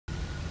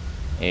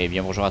Eh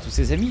bien bonjour à tous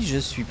les amis, je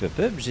suis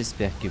peuppeup,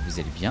 j'espère que vous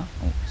allez bien.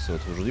 On se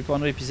retrouve aujourd'hui pour un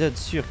nouvel épisode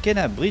sur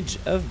Kena Bridge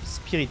of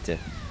Spirit. La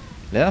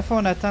dernière fois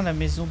on a atteint la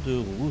maison de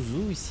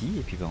Réseaux ici,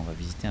 et puis on va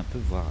visiter un peu,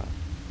 voir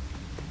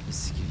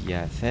ce qu'il y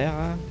a à faire.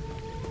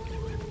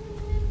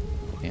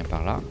 Rien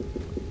par là.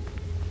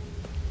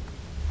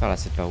 Par là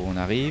c'est par où on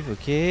arrive,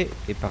 ok. Et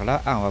par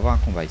là, ah on va avoir un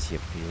combat ici a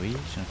priori,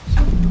 j'ai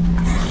l'impression.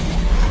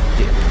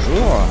 Ok,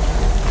 bonjour.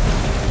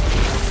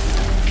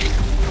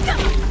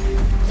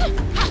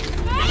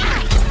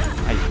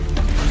 Aïe.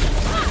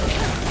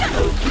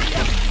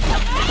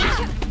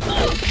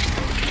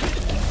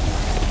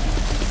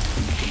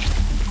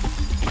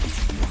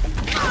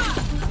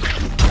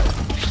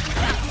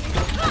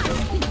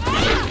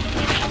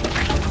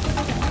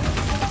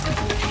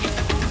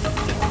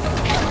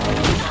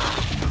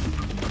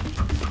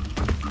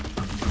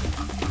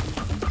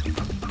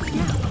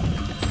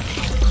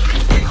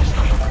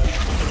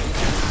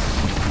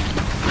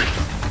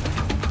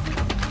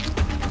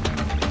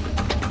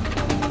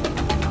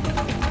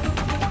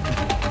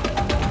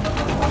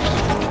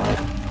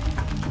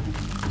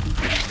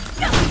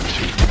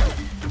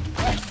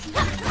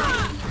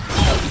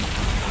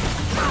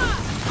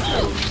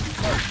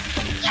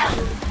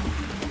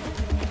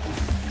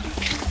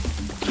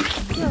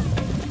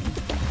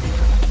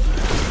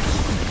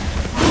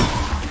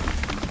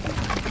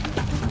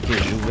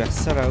 J'ai ouvert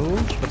ça là-haut,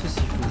 je sais pas trop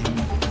s'il faut que je...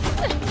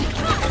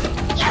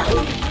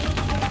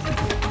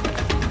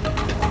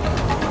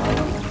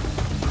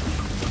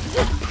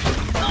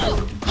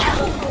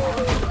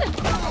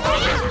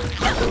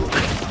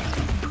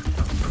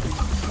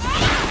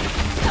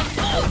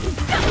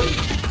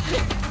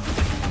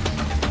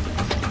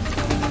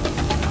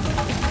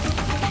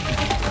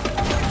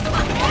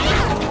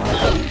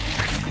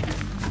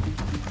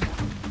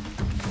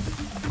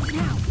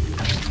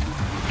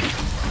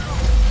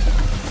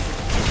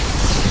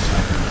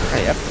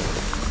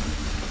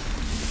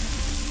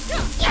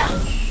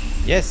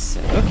 Yes,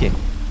 ok.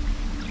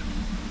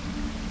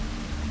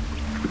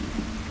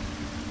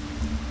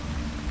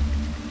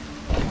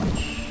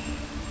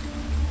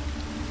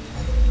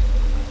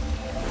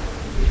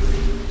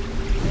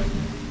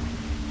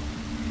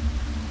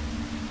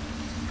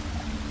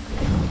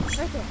 Je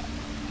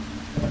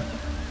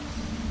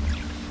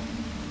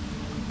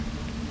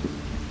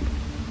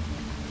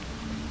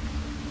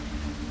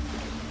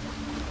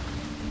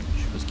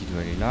suppose qu'il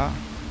doit aller là.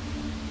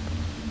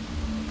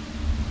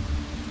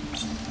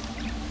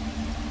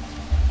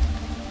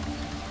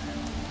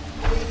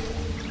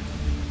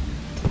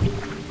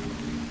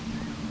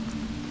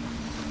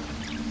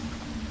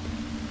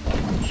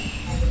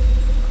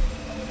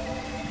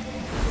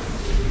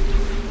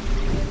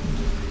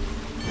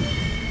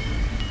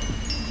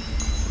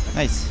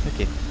 Nice,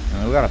 ok.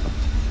 On a ouvert la porte.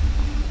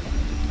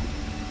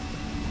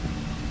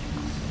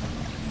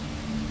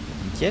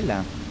 Nickel.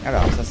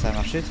 Alors ça a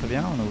marché très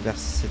bien. On a ouvert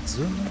cette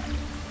zone.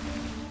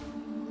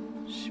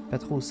 Je sais pas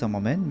trop où ça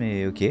m'emmène,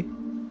 mais ok.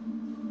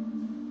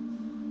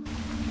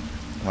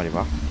 On va aller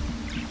voir.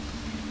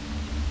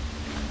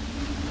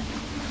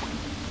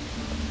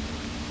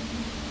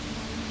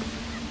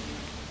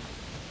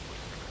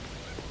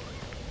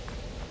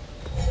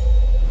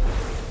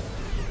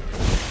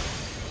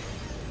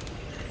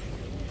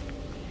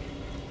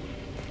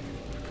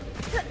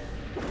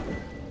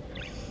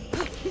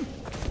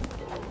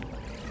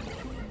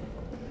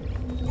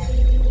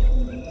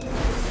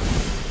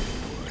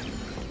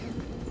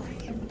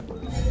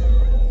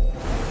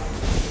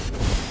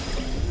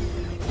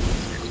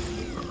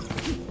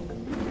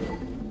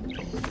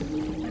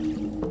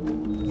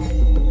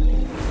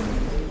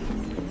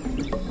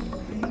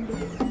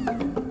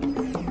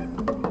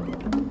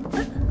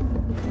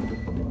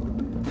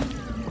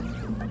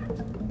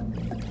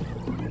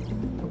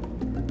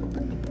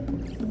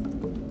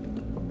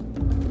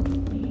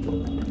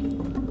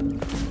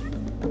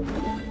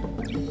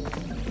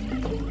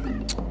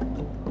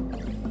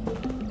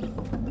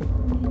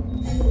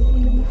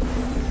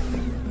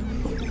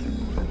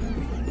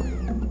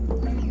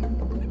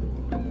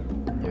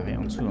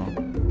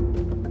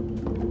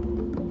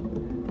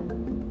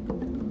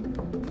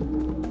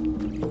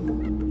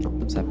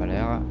 Ça a pas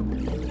l'air.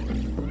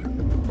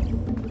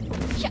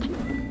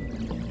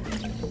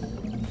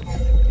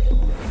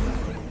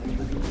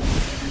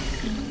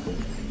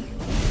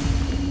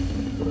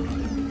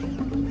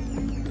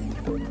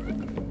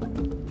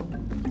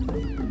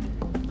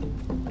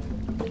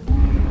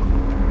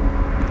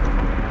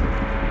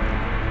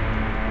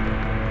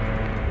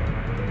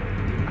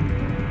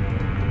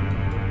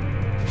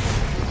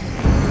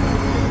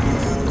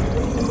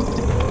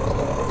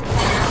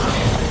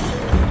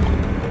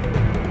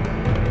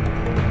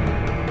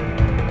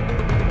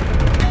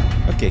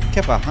 Ok,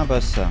 Kappa, un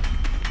boss.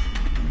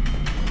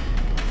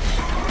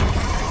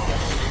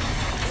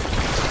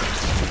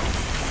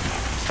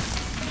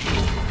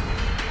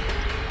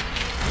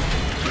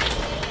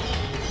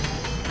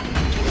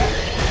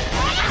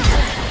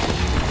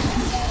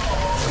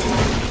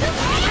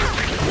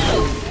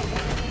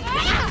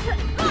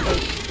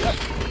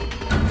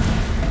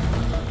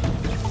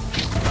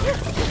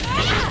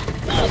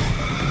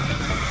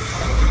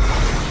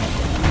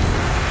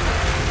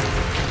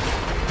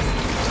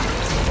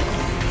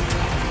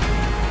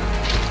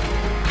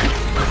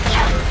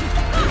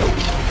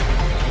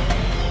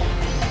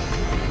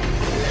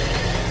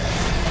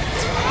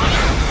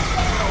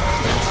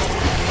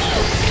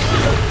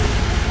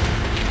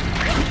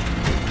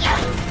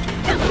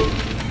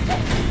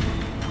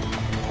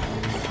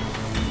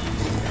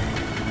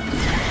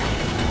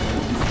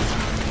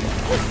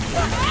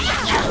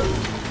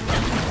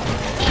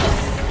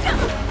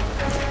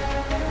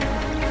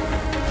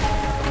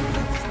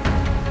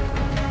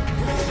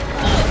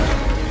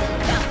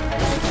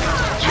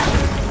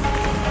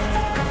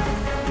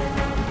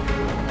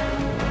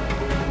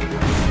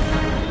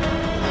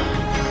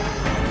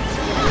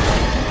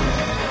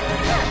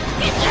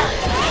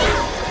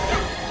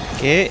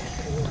 Ok.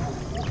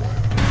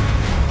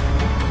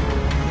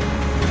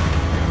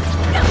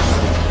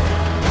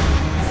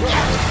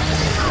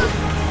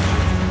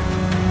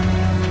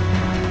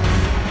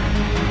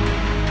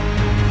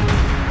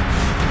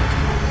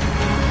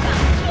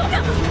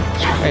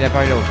 Ah, il a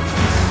apparu là-haut.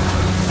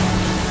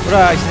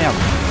 Oula, il s'énerve.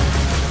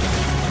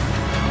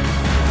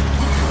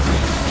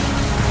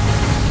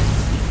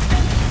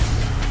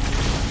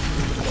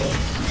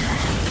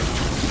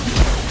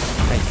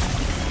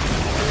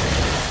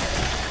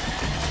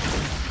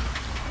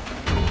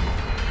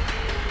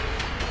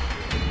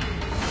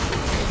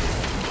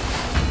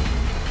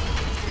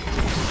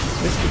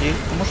 Où est-ce qu'il est?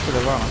 Comment je peux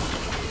l'avoir là?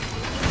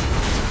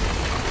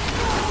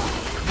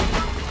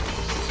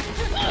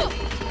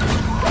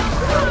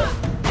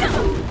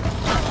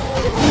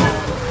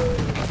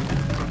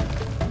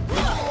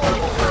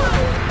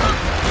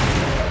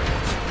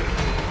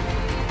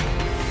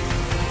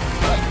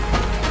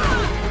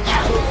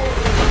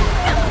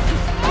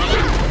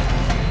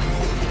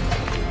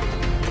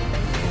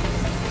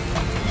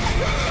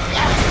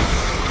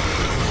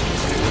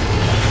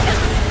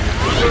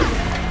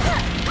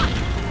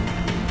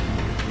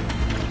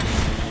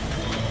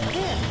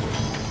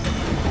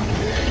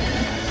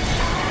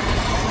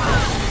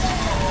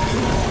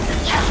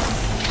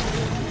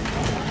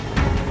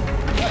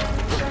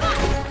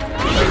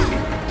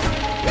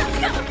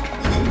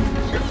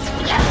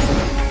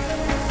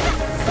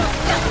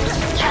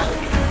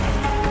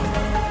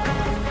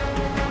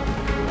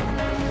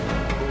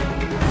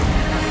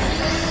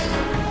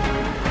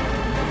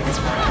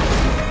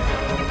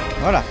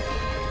 Voilà,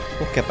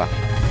 pour Kappa.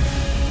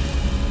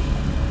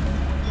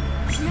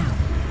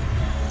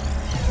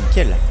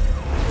 Nickel.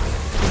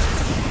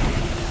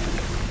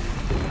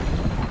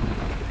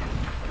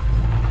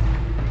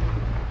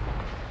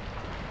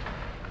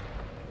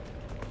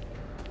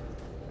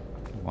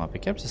 Bon,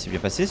 impeccable, ça s'est bien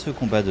passé ce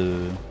combat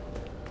de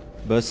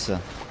boss.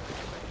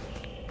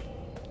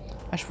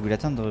 Ah, je pouvais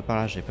l'atteindre par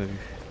là, j'avais pas vu.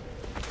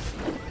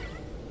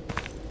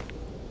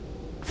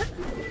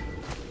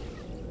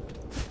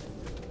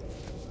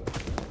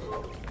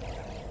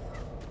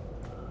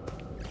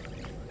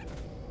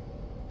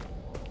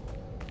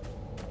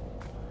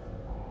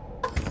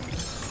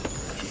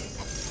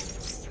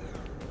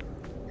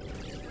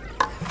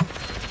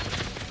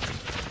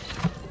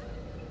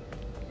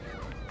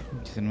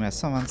 Ça nous met à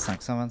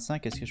 125.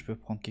 125, est-ce que je peux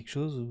prendre quelque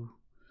chose ou...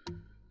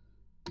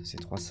 C'est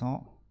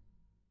 300,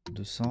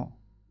 200,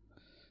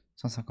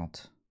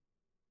 150.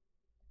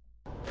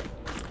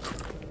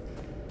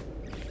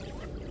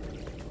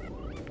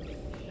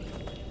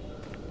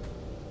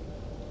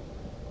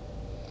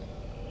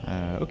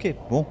 Ok,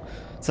 bon,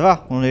 ça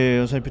va, on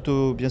est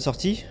plutôt bien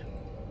sorti.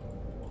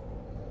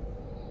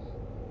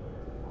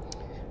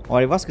 On va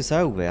aller voir ce que ça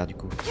a ouvert du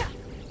coup.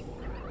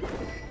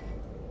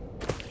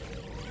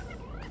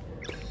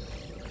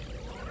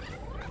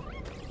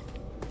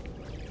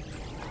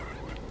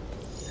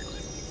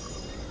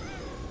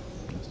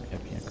 Il y a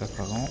pris un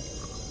coffre avant.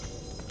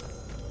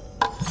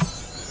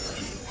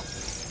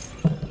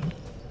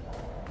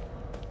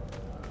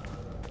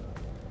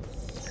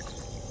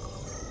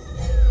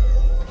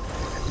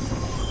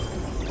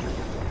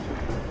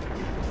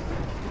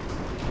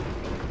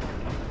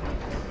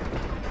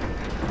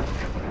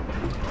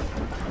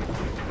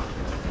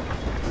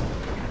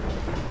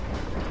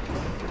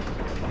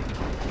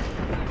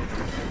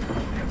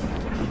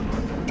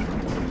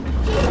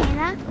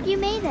 You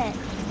made it.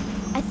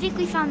 I think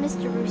we found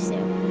Mr. Russo.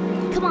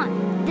 Come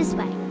on, this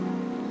way.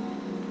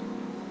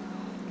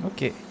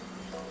 Ok.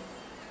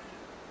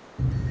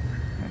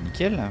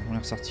 Nickel, on est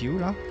ressorti où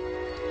là?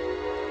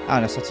 Ah,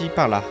 on est ressorti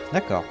par là,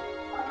 d'accord.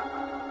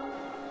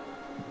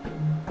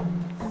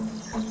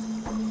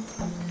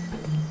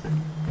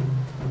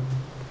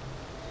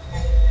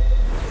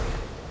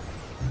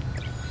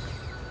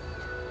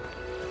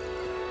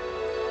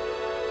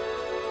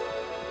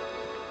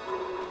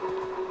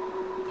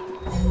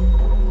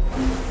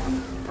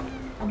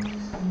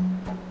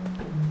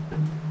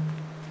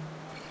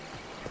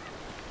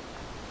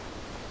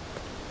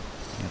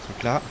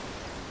 Là.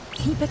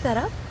 Can you pick that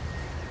up?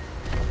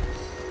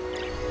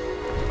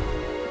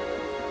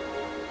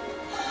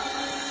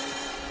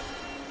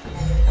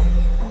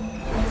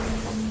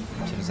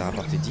 Ça nous a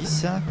rapporté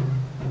 10.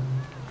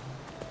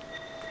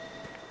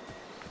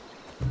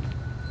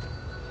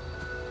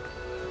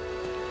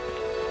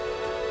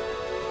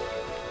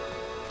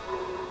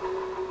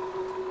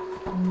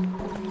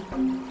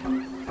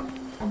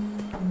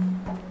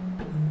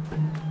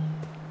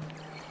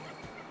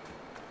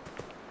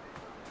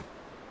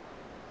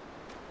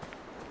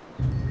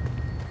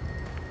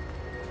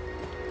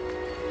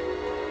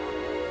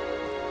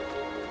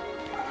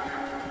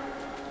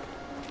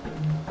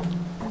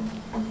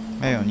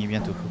 Ouais, on y est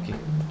bientôt, ok.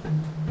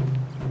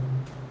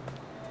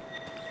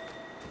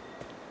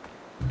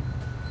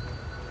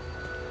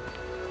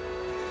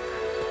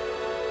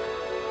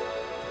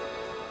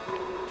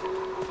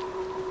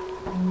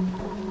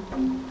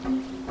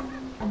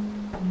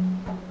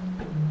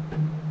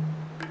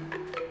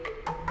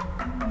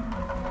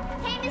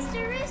 Hey,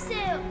 Mr.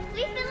 Russo!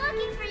 We've been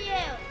looking for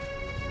you!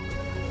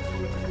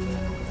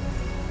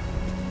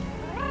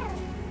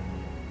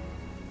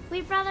 We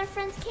brought our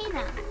friend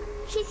Kana.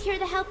 She's here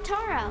to help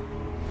Taro.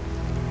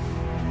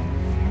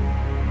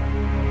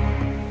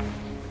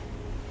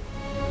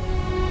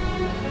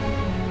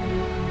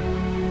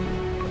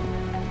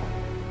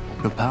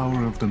 The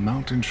power of the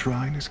mountain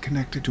shrine is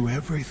connected to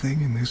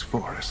everything in this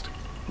forest.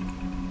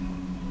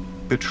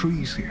 The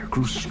trees here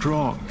grew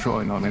strong,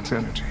 drawing on its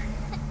energy.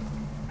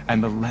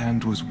 And the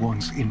land was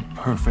once in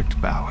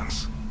perfect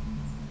balance.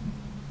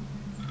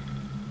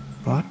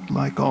 But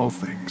like all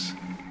things,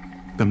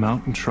 the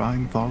mountain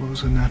shrine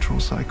follows a natural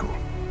cycle.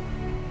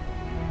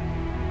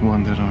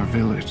 One that our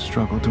village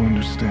struggled to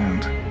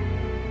understand.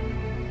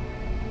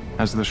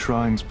 As the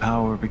shrine's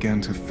power began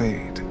to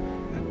fade,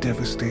 a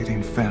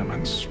devastating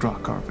famine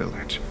struck our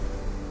village.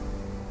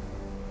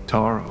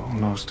 Taro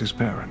lost his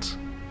parents,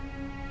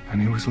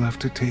 and he was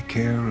left to take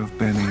care of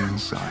Benny and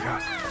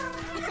Saya.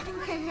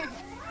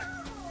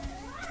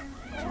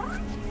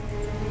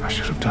 I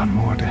should have done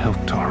more to help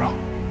Taro.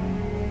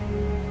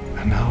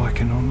 And now I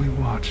can only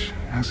watch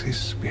as his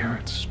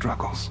spirit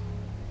struggles.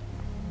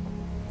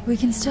 We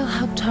can still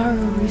help Taro,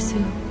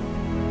 Rusu.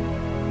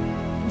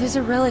 There's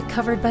a relic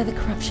covered by the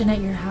corruption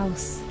at your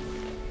house.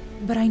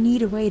 But I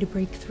need a way to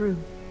break through.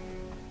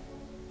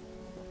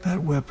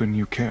 That weapon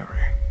you carry,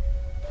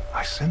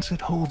 I sense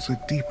it holds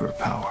a deeper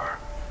power.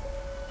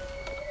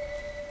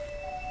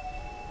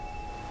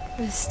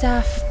 The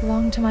staff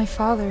belonged to my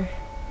father.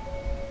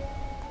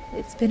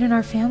 It's been in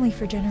our family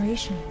for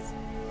generations.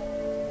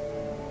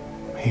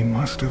 He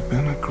must have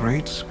been a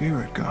great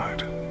spirit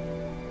guide.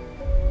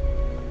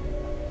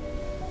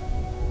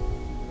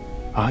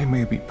 I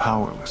may be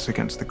powerless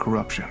against the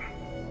corruption,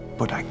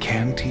 but I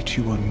can teach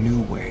you a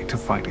new way to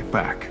fight it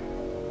back.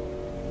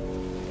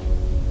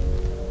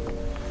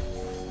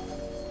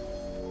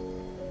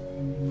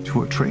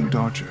 To a trained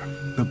archer,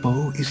 the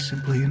bow is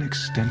simply an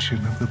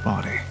extension of the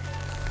body.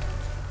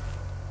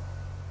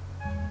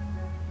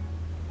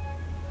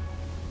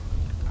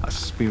 A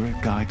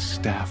spirit guide's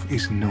staff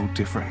is no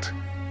different.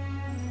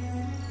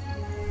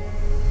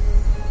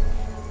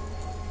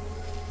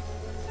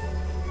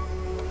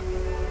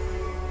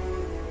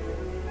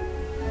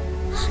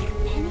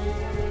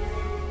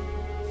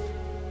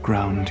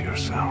 Ground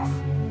yourself.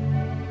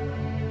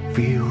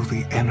 Feel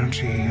the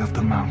energy of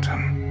the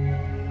mountain.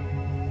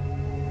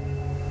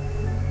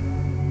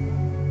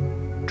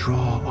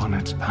 Draw on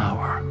its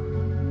power.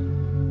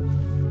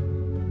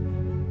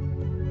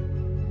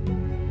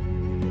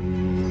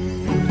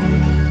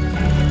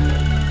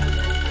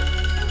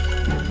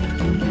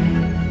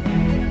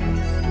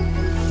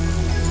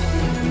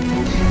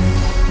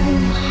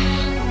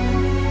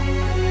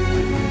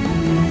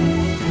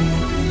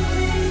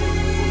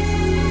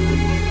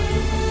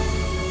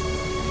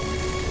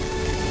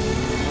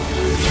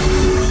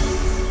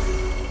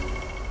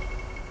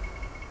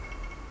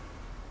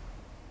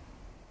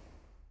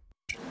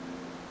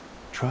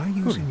 Try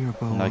using your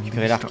bow on these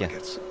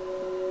targets.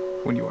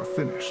 When you are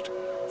finished,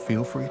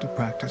 feel free to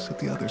practice at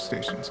the other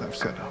stations I've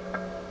set up.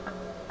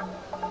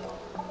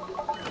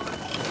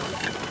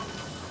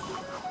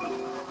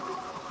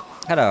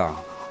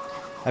 Alors,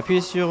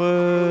 appuyez sur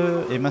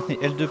et maintenez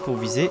L2 pour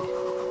viser.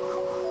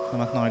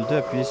 Maintenant L2,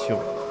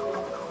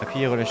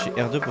 appuyez et relâchez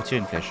R2 pour tirer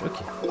une flèche.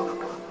 Ok.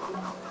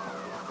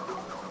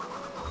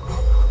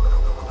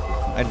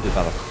 L2,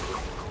 pardon.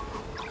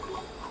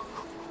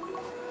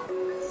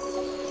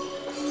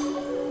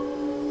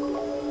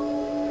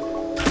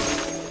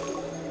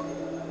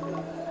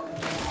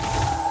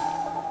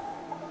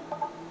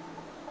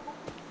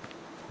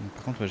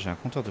 Par contre, j'ai un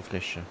compteur de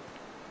flèches.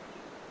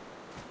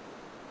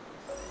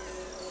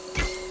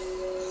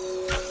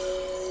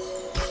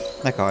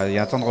 D'accord, il y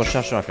a un temps de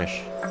recharge sur la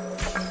flèche.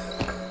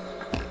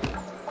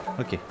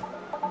 Ok.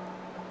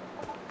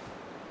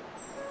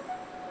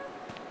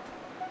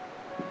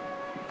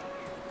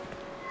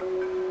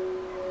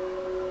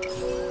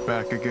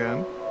 Back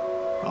again.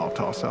 I'll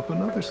toss up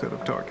another set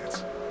of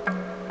targets.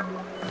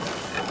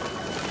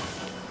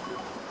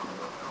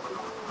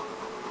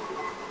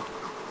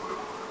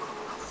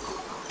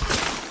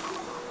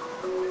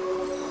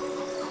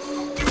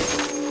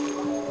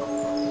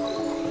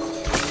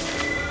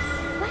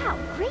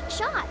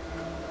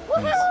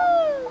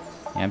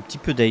 Il y a un petit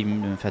peu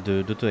d'aim, enfin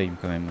d'auto-aim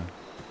quand même.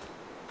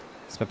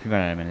 C'est pas plus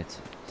mal à la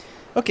manette.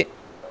 Ok.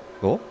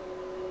 Bon.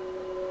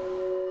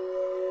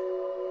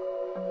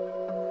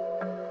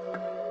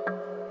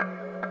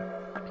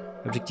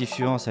 L'objectif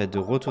suivant, ça va être de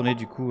retourner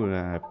du coup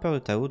à la peur de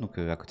Tao, donc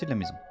à côté de la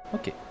maison.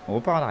 Ok, on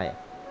repart en arrière.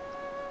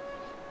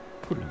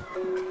 Cool.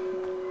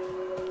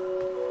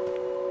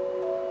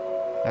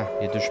 Ah,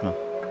 il y a deux chemins.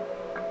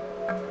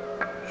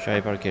 Je suis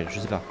arrivé par lequel? Je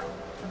sais pas.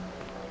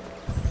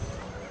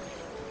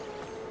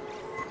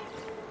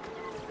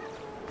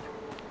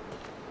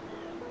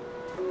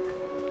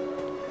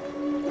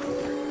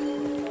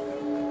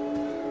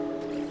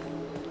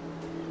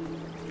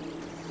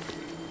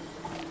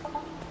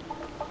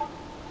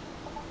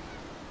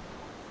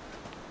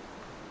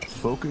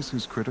 Focus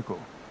is critical.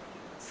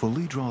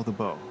 Fully draw the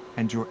bow,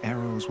 and your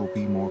arrows will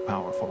be more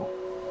powerful.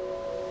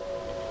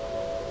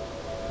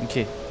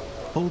 Ok.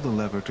 Pull the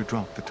lever to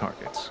drop the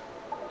targets.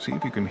 See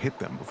if you can hit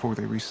them before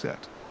they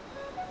reset.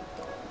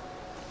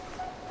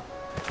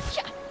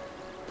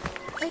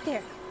 Right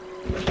there.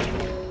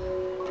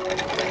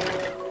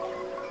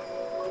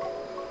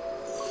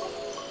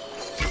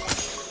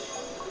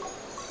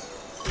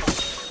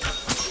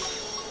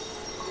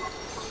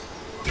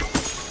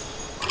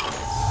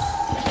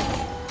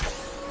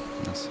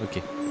 Mince,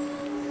 ok.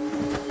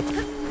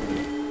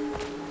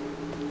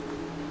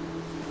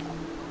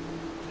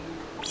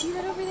 See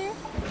that over there?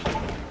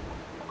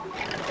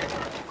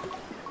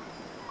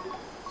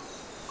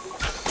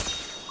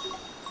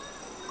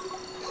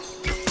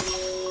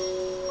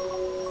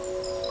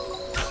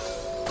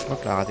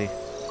 Hop là, raté.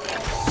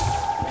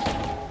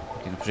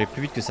 Ok, donc j'allais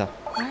plus vite que ça.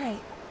 All right.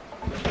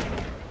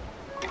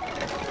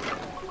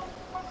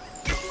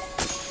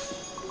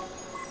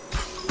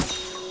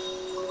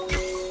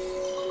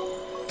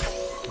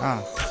 Ah,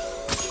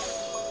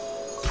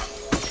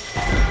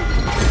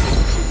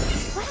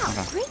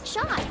 Wow, great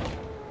shot.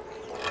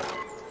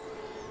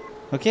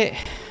 ok.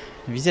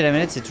 Viser la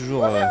manette, c'est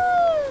toujours...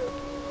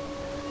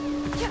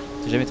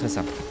 c'est jamais très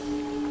simple.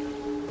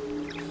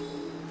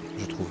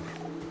 Je trouve.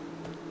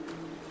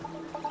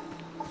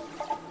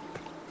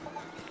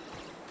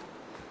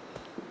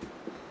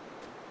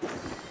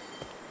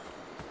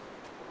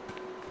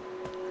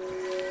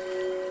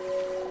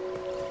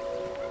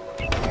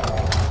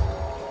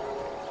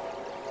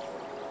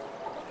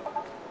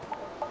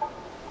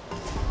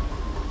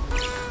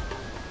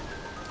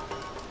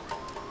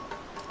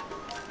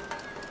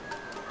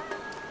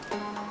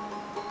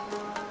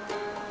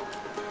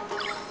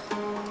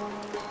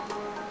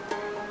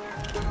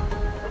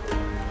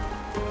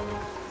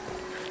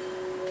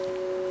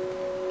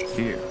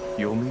 Here,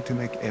 you'll need to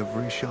make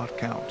every shot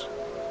count.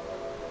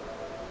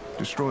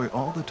 Destroy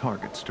all the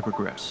targets to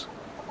progress.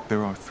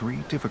 There are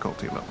 3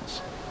 difficulty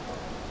levels.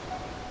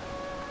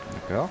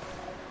 D'accord.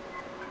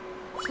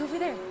 It's over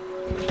there.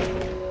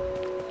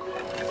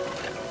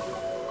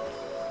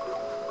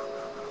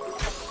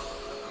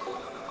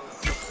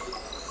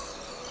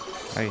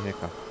 Ah oui,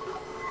 d'accord.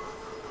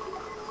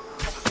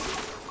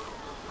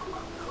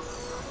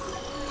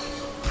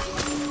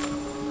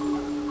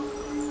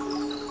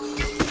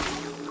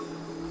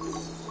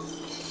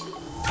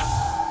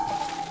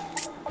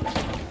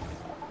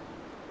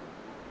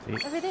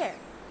 Over there.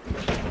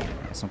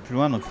 Elles sont plus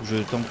loin, donc il faut que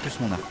je tente plus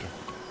mon arc.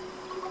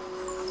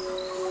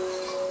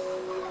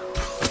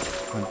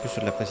 Un peu plus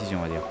sur de la précision,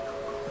 on va dire.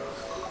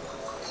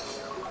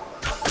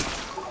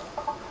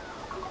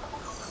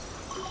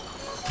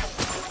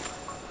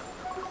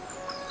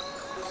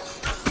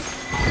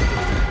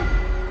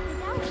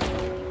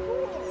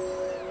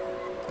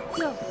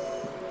 Go.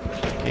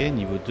 Ok,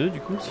 niveau 2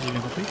 du coup, si j'ai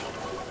bien compris.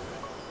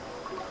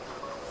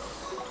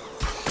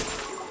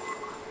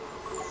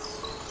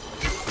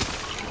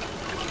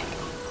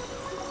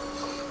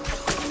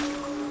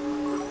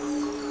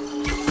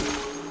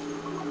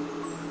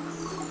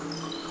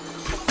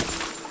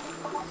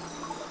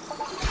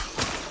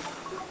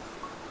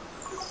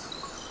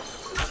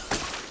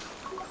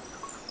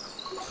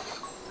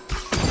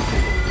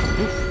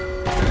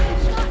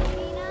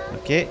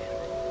 Ok.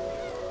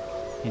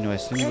 Il nous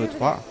reste le niveau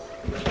 3.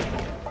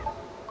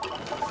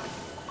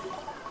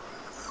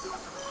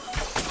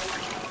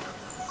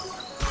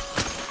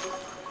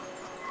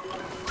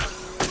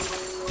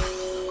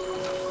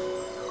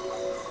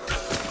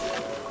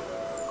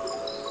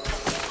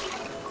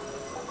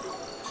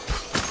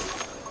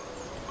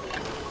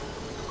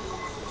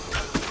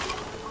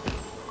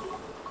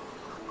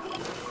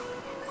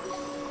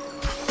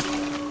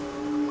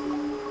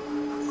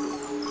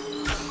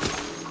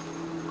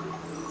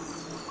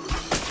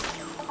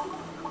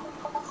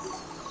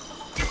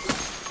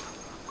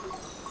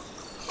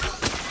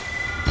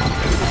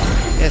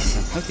 Yes,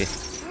 ok.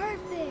 Perfect.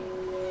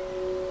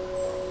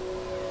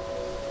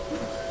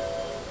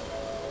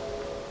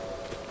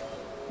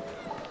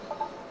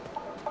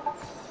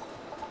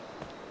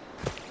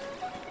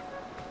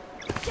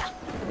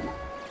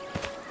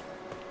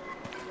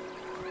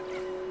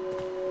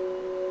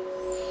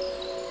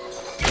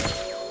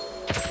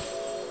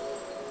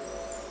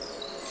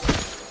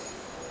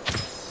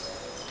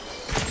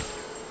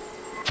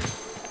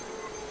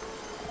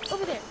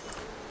 Over there.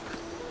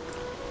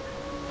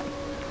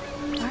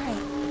 All right.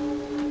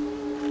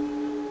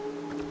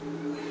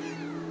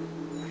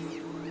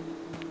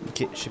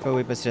 Ok, je sais pas où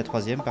est passée la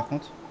 3e par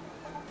contre.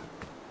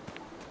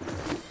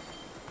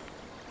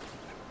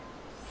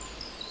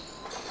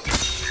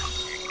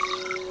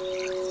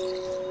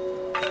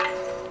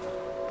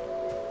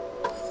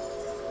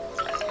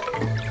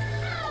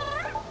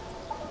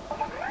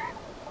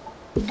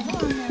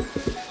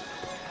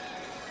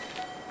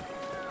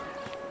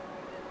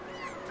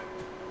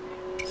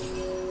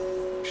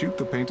 Shoot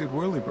the painted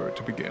whirlybird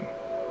to begin.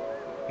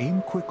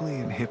 Aim quickly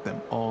and hit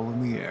them all in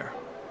the air.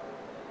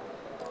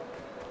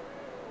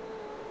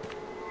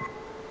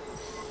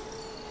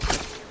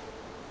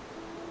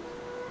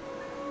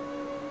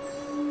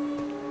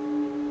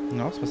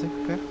 Non, c'est pas ça qu'il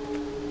faut faire.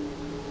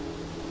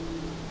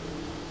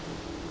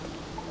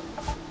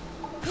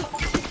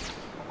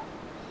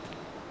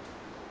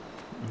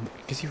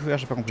 qu'est-ce qu'il faut faire?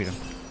 J'ai pas compris là.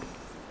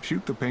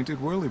 Shoot the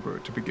painted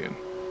whirlybird to begin.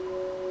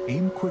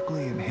 Aim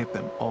quickly and hit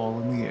them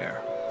all in the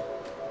air.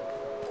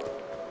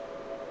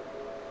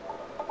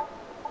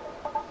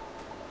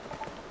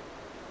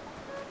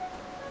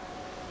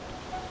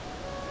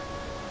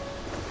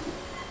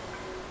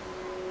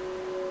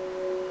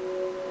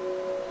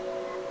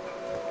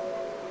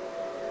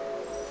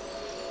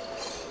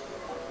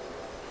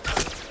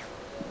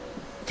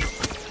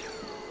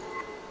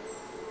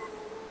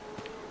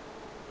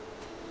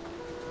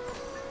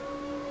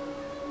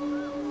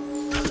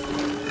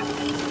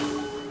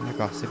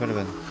 D'accord, c'est pas la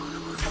bonne.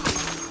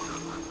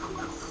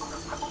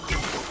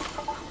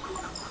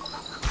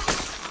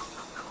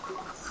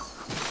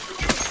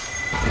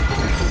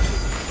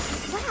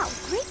 Wow,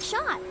 great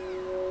shot.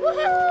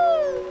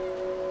 Woohoo!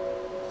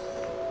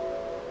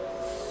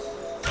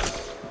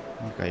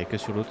 D'accord, il n'y a que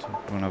sur l'autre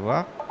pour en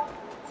avoir.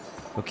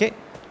 Ok.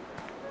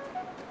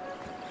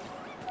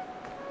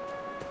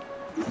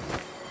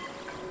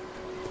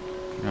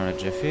 Là, on l'a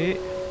déjà fait.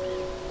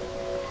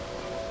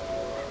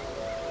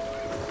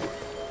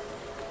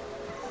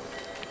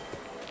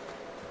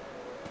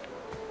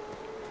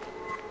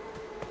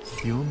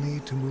 You'll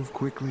need to move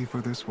quickly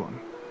for this one.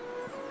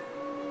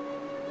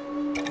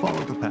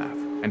 Follow the path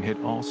and hit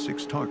all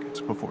 6 targets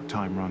before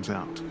time runs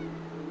out.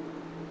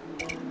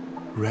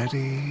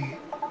 Ready,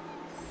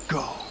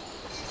 go.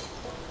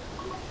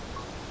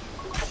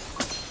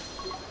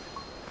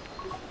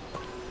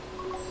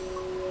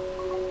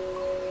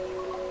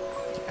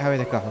 Ah ouais,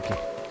 d'accord, ok.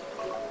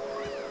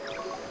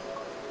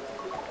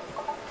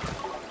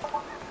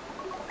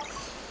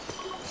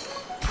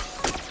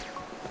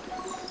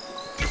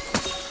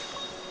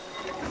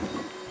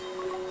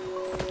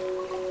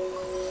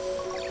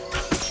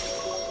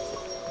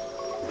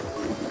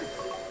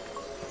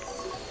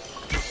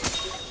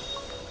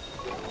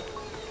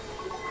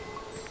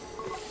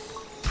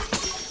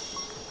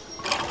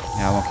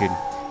 Il en manque une.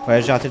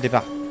 Ouais, j'ai raté le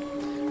départ.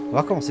 On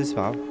va recommencer, c'est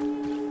pas grave.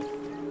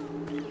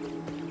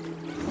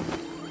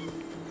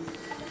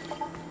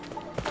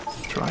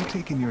 Try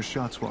taking your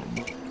shots while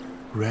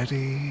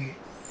ready,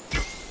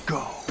 go.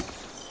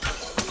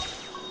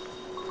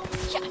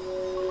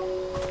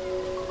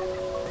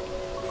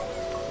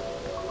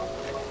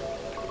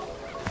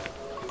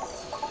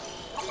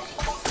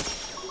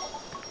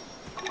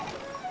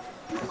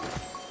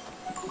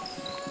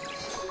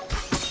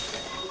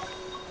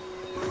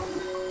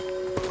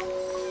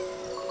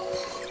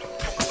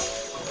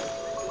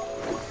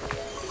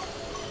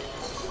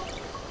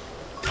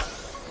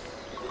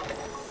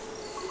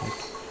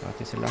 J'ai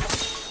raté celle-là.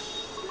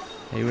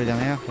 Elle est où la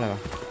dernière? Là-bas.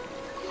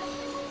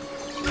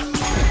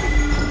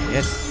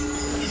 Yes.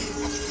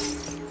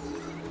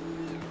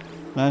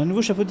 Un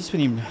nouveau chapeau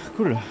disponible.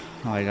 Cool.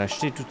 On va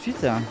l'acheter tout de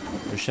suite. Hein.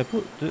 Le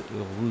chapeau de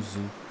Rousou.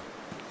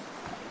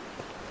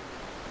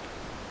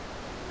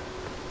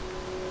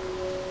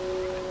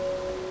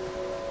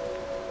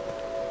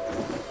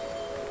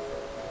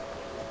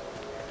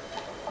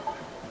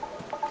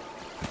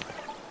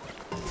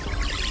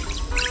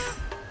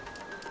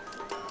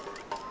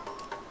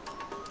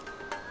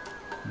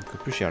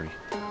 Donc plus cher lui.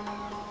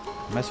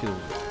 Masque de Rousou.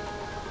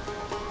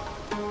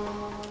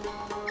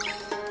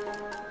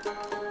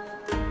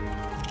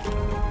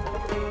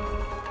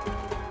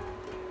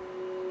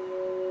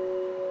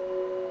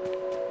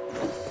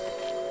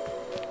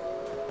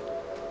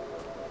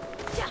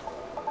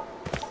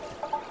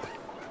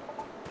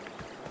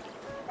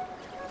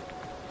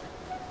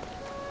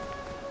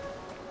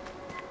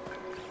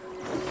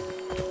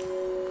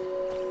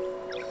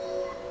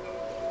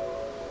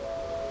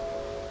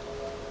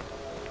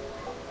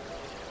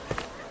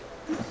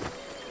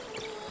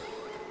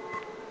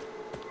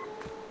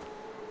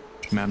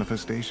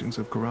 Manifestations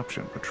of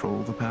corruption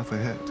patrol the path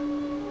ahead.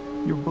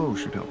 Your bow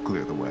should help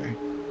clear the way.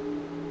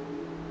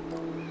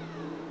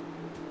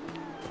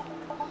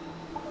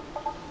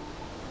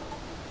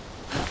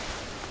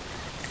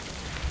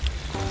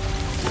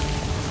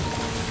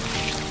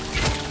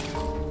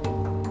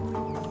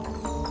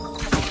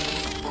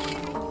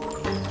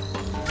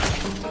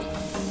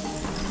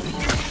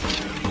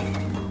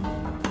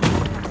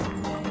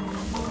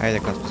 Ah oui,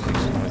 d'accord, c'est parce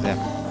qu'ils sont dans les airs.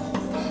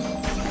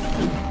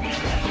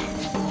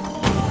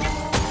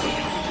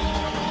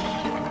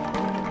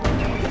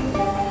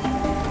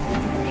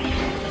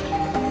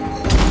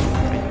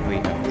 Oui,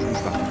 je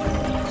bouge pas.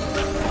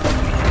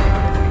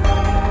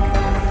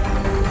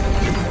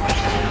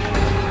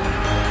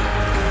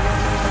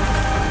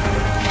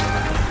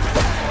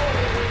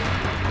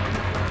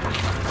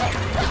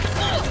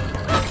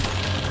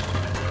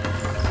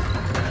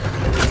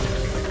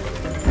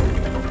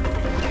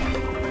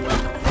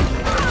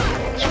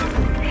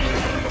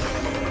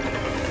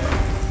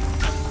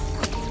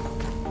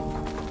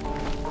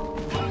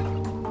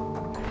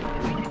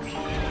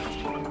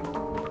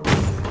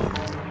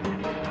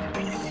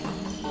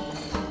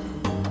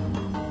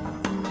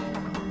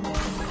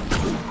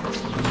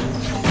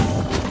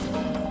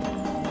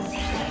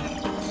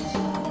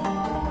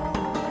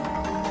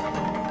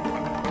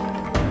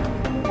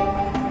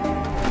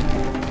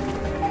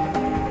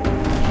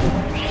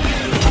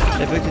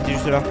 La bug était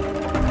juste là.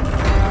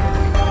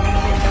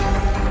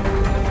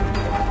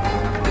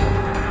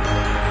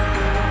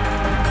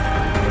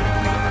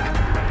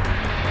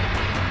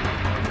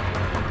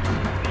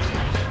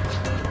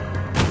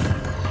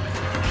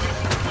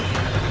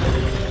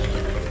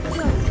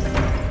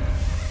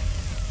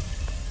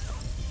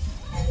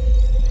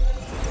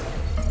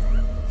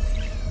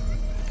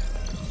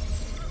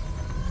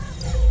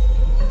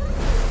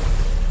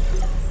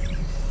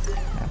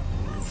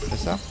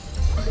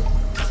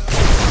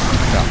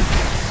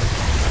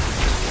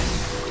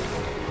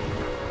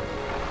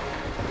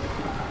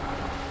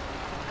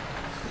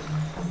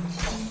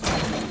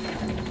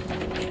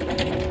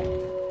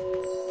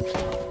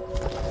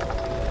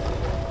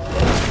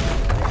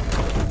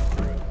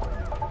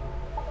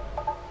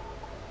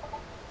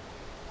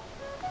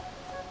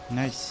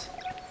 Nice.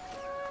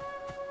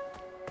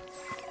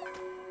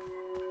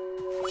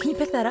 Can you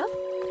pick that up?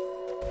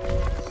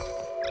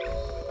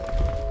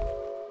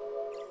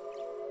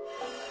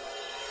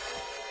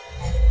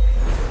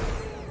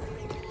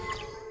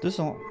 Je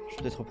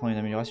vais peut-être reprendre une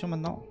amélioration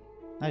maintenant.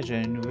 Ah, j'ai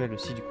une nouvelle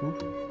aussi du coup.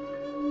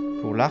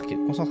 Pour l'arc,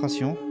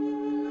 concentration.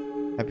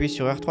 Appuyez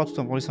sur R3 tout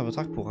en brandissant votre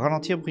arc pour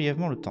ralentir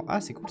brièvement le temps. Ah,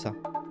 c'est cool ça.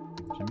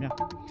 J'aime bien.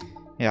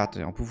 Et alors,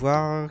 attendez, en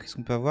pouvoir, qu'est-ce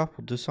qu'on peut avoir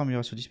pour 200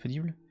 améliorations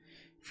disponibles?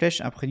 Flèche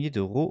imprégnée de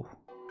raw.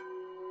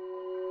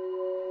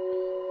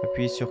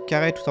 Appuyez sur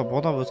carré tout en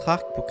brandant votre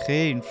arc pour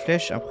créer une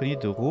flèche imprégnée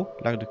de raw.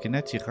 L'arc de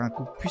Kena tirera un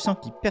coup puissant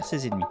qui perd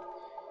ses ennemis.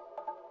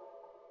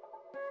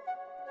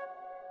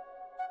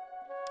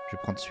 Je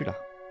vais prendre celui-là.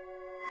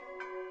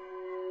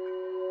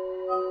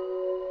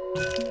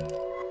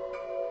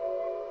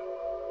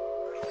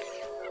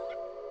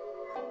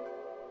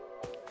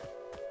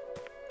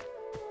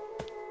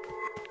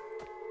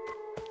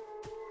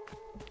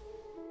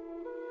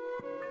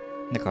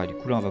 D'accord, du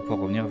coup là on va pouvoir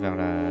revenir vers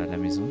la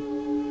maison.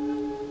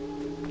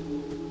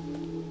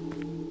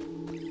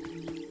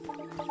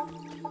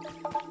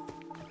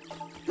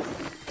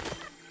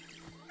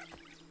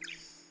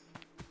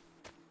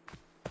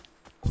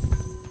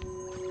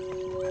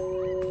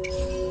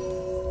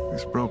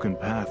 This broken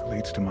path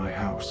leads to my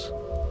house.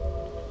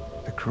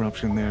 The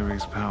corruption there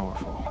is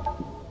powerful.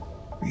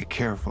 Be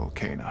careful,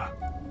 Kena.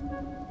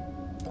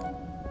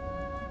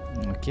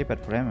 Ok, pas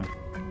de problème.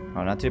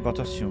 Alors un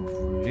téléporteur si vous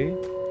voulez.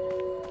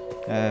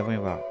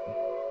 Voyons voir.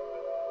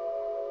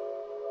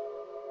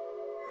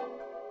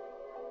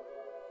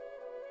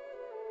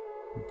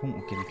 Bon,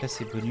 ok, donc là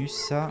c'est bonus,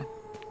 ça.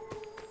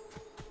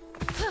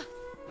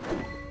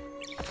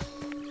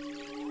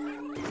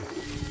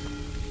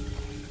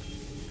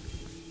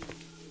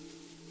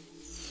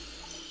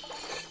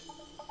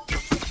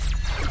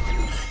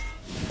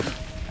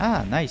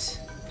 Ah,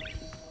 nice.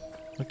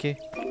 Ok.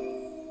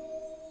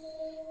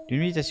 D'une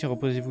méditation,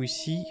 reposez-vous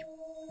ici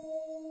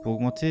pour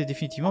augmenter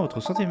définitivement votre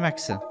santé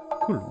max.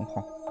 Cool, on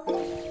prend.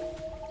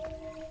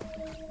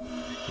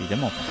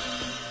 Évidemment, on prend.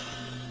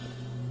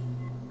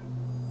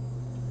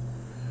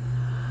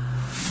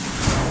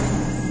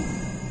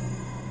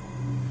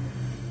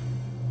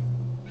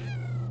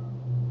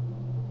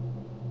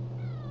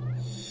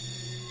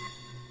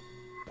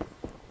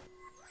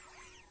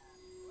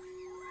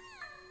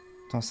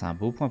 Attends, c'est un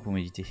beau point pour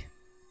méditer.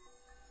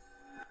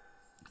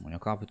 Bon, il y a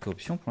encore un peu de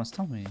corruption pour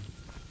l'instant, mais...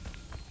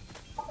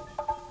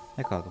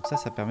 D'accord, donc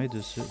ça permet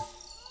de se...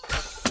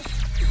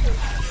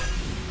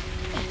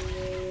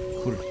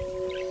 Cool.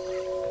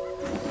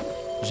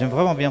 J'aime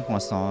vraiment bien pour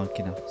l'instant, hein,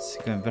 Kena. C'est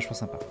quand même vachement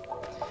sympa.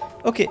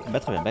 Ok, bah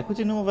très bien. Bah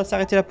écoutez, nous on va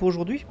s'arrêter là pour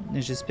aujourd'hui.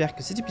 Et j'espère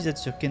que cet épisode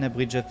sur Kena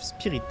Bridge of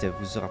Spirit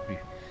vous aura plu.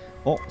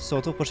 On se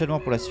retrouve prochainement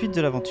pour la suite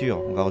de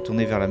l'aventure. On va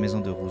retourner vers la maison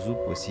de Ruzu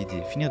pour essayer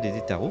de finir des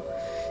tarots.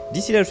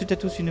 D'ici là, je vous souhaite à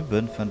tous une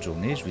bonne fin de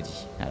journée. Je vous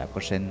dis à la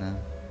prochaine.